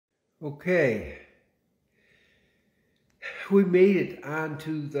Okay, we made it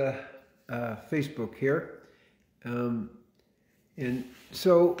onto the Facebook here, and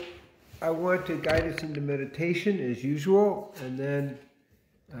so I want to guide us into meditation as usual, and then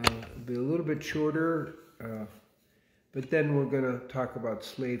it'll be a little bit shorter, but then we're going to talk about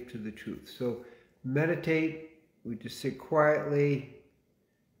slave to the truth. So meditate, we just sit quietly,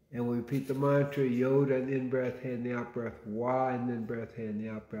 and we repeat the mantra, Yod on the in-breath, hand the out-breath, Wa in the in-breath, hand the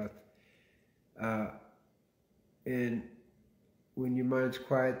out-breath. And when your mind's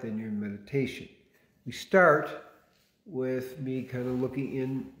quiet, then you're in meditation. We start with me kind of looking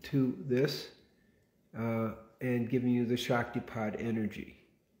into this and giving you the Shaktipat energy.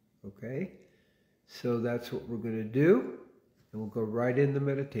 Okay? So that's what we're going to do. And we'll go right into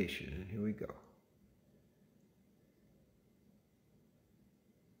meditation. And here we go.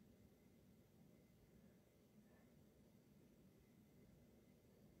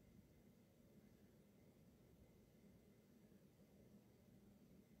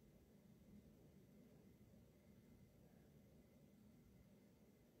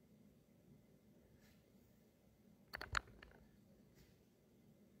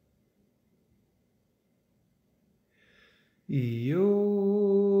 Yo.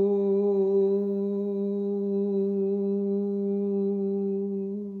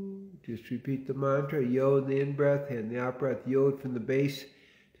 Just repeat the mantra. Yod the in-breath, hand the out-breath. Yod from the base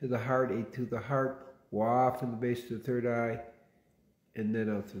to the heart, eight to the heart. Wa from the base to the third eye, and then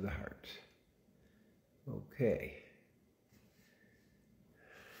out through the heart. Okay.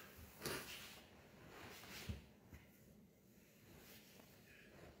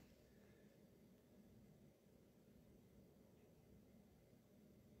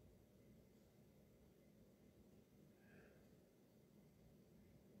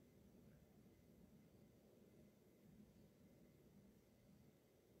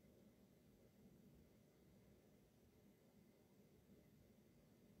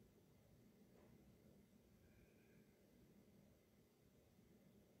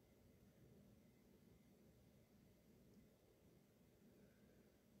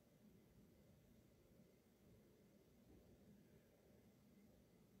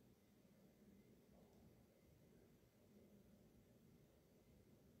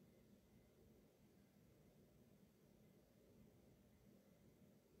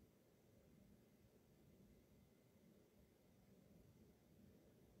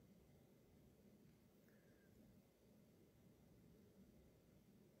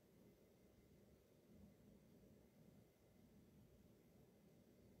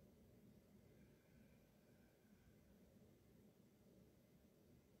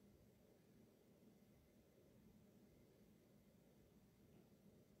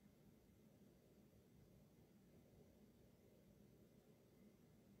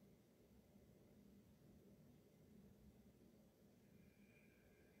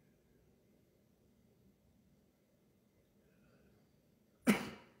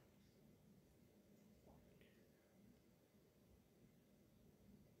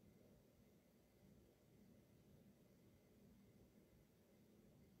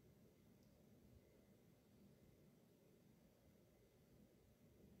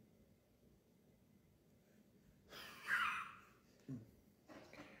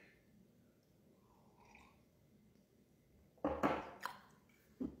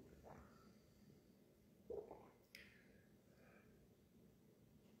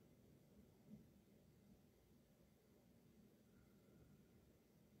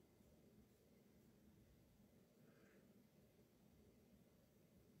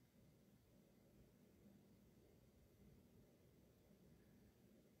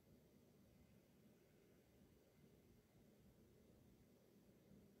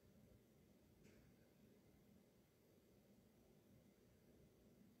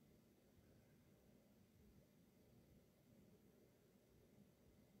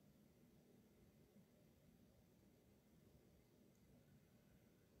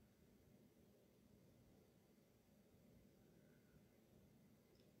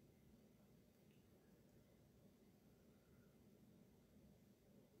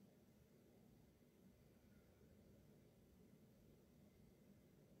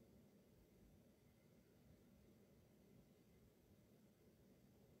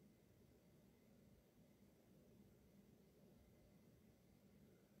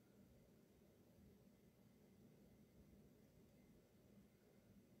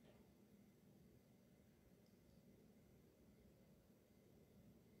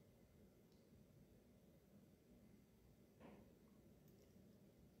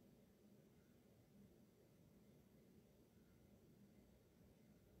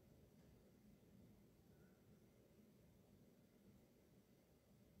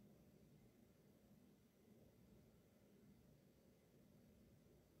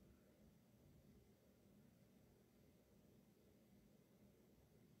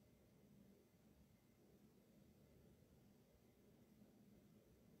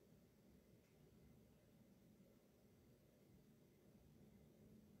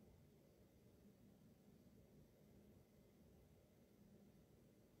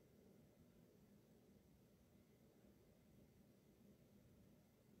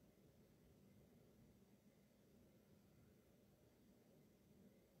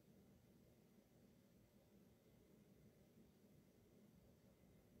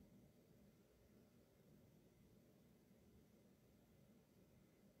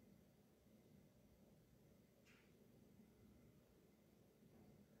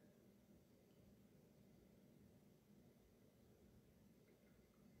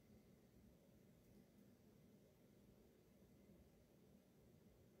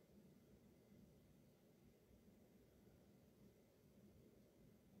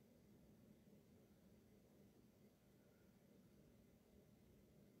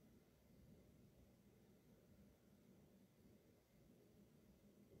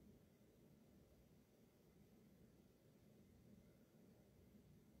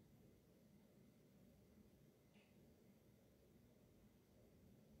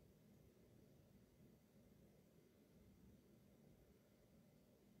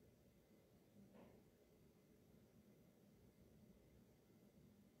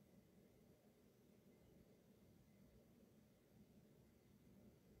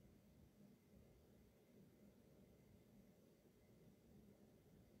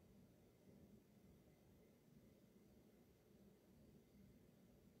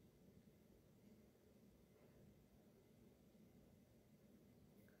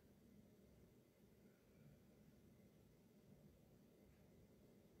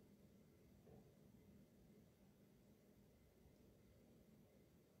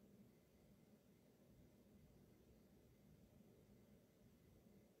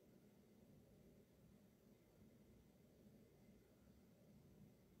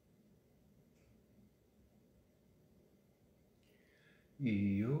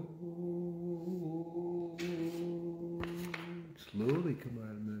 Yo. Slowly come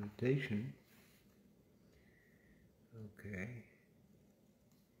out of meditation. Okay.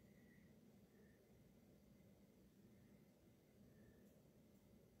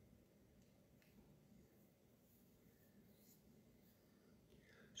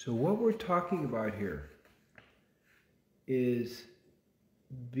 So what we're talking about here is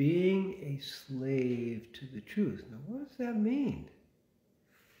being a slave to the truth. Now, what does that mean?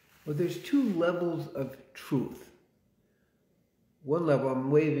 Well, there's two levels of truth. One level, I'm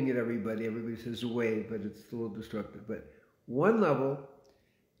waving at everybody. Everybody says wave, but it's a little destructive. But one level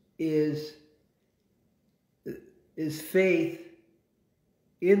is faith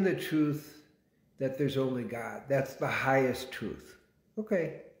in the truth that there's only God. That's the highest truth.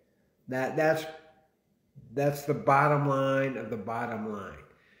 Okay, that's the bottom line of the bottom line.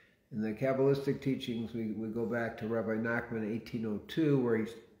 In the Kabbalistic teachings, we go back to Rabbi Nachman 1802, where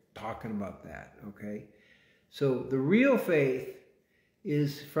he's talking about that, okay? So the real faith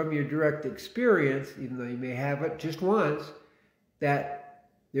is from your direct experience, even though you may have it just once, that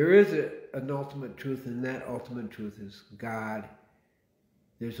there is an ultimate truth, and that ultimate truth is God.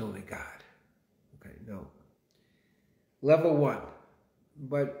 There's only God. Okay, no. Level one.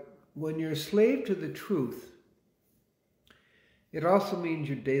 But when you're a slave to the truth, it also means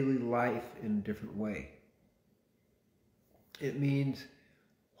your daily life in a different way. It means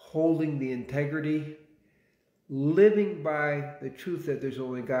holding the integrity, living by the truth that there's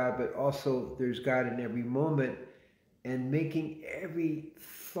only God, but also there's God in every moment, and making every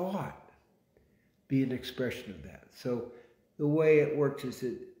thought be an expression of that. So the way it works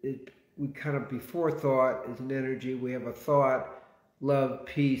is we kind of, before thought is an energy. We have a thought, love,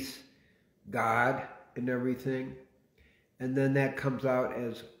 peace, God, and everything. And then that comes out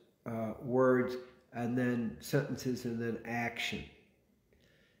as words, and then sentences, and then action.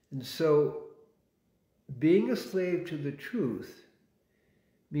 And so being a slave to the truth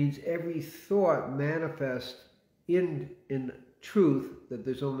means every thought manifests in truth that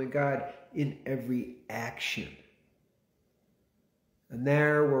there's only God in every action. And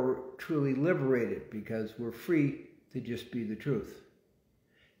there we're truly liberated, because we're free to just be the truth.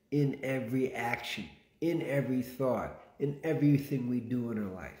 In every action, in every thought, in everything we do in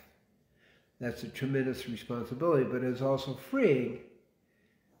our life. That's a tremendous responsibility, but it's also freeing,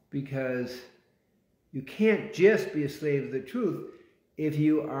 because you can't just be a slave of the truth if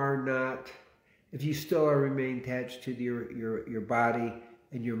you still remain attached to your body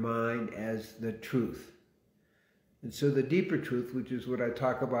and your mind as the truth. And so the deeper truth, which is what I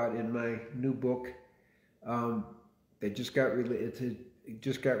talk about in my new book, that just got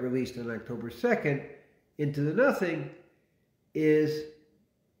released on October 2nd, Into the Nothing, is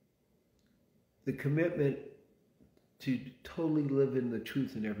the commitment to totally live in the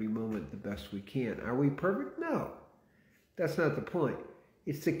truth in every moment the best we can. Are we perfect? No. That's not the point.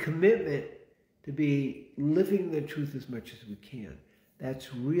 It's the commitment to be living the truth as much as we can.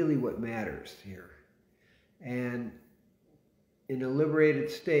 That's really what matters here. And in a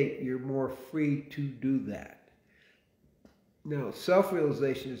liberated state, you're more free to do that. Now,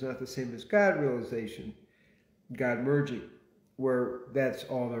 self-realization is not the same as God realization, God merging, where that's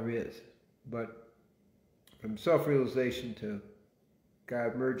all there is. But from self-realization to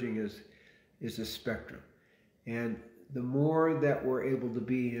God merging is a spectrum. And the more that we're able to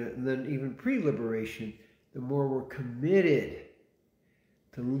be, and then even pre-liberation, the more we're committed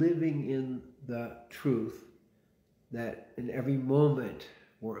to living in the truth, that in every moment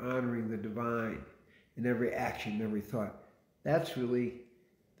we're honoring the divine, in every action, every thought. That's really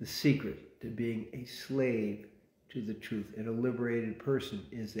the secret to being a slave to the truth. And a liberated person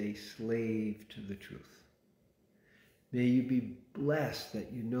is a slave to the truth. May you be blessed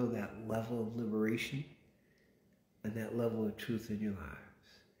that you know that level of liberation and that level of truth in your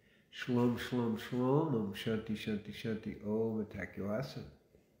lives. Shalom, shalom, shalom. Om Shanti, Shanti, Shanti. Om Attack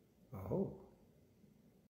Aho.